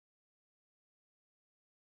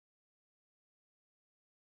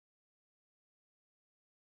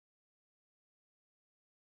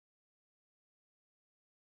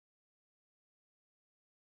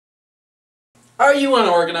Are you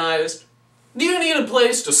unorganized? Do you need a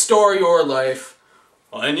place to store your life?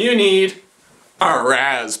 Well, then you need a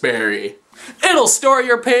Razzberry. It'll store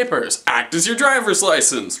your papers, act as your driver's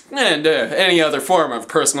license, and any other form of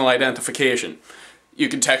personal identification. You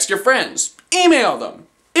can text your friends, email them.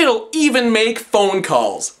 It'll even make phone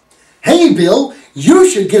calls. Hey Bill, you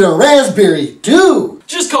should get a Razzberry too!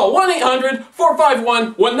 Just call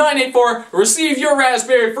 1-800-451-1984 and receive your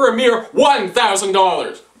Razzberry for a mere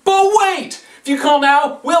 $1,000. But wait! If you call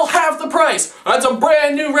now, we'll halve the price. That's a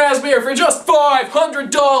brand new Razzberry for just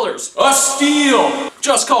 $500. A steal!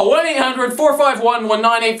 Just call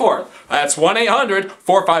 1-800-451-1984. That's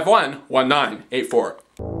 1-800-451-1984.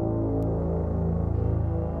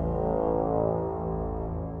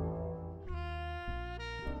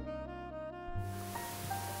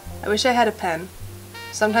 I wish I had a pen.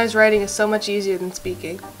 Sometimes writing is so much easier than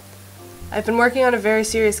speaking. I've been working on a very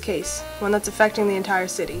serious case, one that's affecting the entire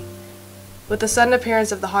city. With the sudden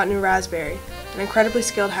appearance of the hot new Razzberry, an incredibly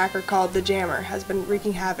skilled hacker called the Jammer has been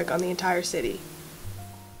wreaking havoc on the entire city.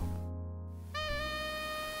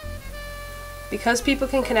 Because people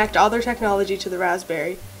can connect all their technology to the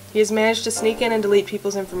Razzberry, he has managed to sneak in and delete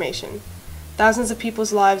people's information. Thousands of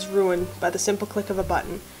people's lives ruined by the simple click of a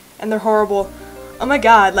button, and their horrible, "Oh my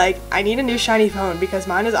god, like, I need a new shiny phone because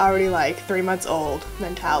mine is already like 3 months old"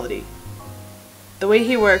 mentality. The way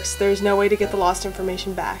he works, there is no way to get the lost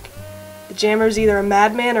information back. The Jammer is either a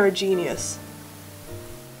madman or a genius.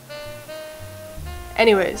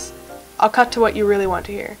 Anyways, I'll cut to what you really want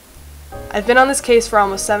to hear. I've been on this case for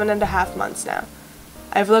almost 7.5 months now.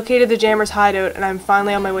 I've located the Jammer's hideout and I'm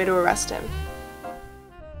finally on my way to arrest him.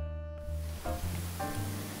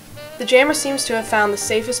 The Jammer seems to have found the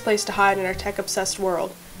safest place to hide in our tech-obsessed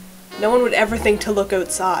world. No one would ever think to look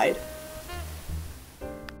outside.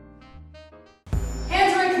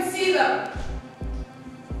 Hands where I can see them!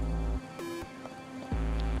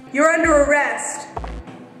 You're under arrest!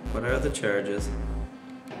 What are the charges?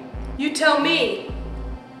 You tell me,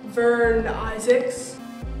 Vern Isaacs.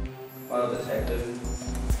 Well, detective,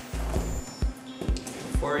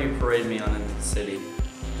 before you parade me on into the city,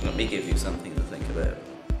 let me give you something to think about.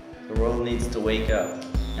 The world needs to wake up,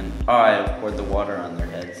 and I have poured the water on their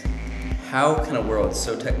heads. How can a world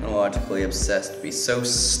so technologically obsessed be so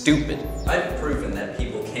stupid? I've proven that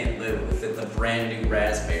people can't live within the brand new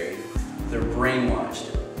Razzberry. They're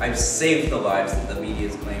brainwashed. I've saved the lives that the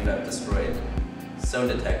media's claimed I've destroyed. So,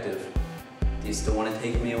 detective, do you still want to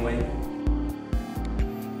take me away?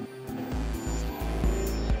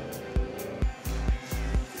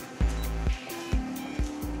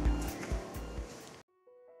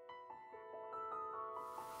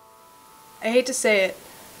 I hate to say it,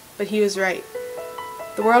 but he was right.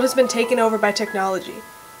 The world has been taken over by technology.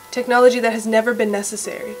 Technology that has never been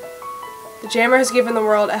necessary. The Jammer has given the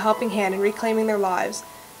world a helping hand in reclaiming their lives.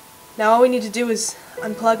 Now all we need to do is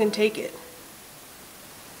unplug and take it.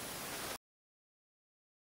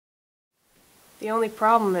 The only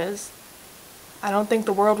problem is, I don't think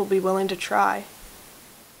the world will be willing to try.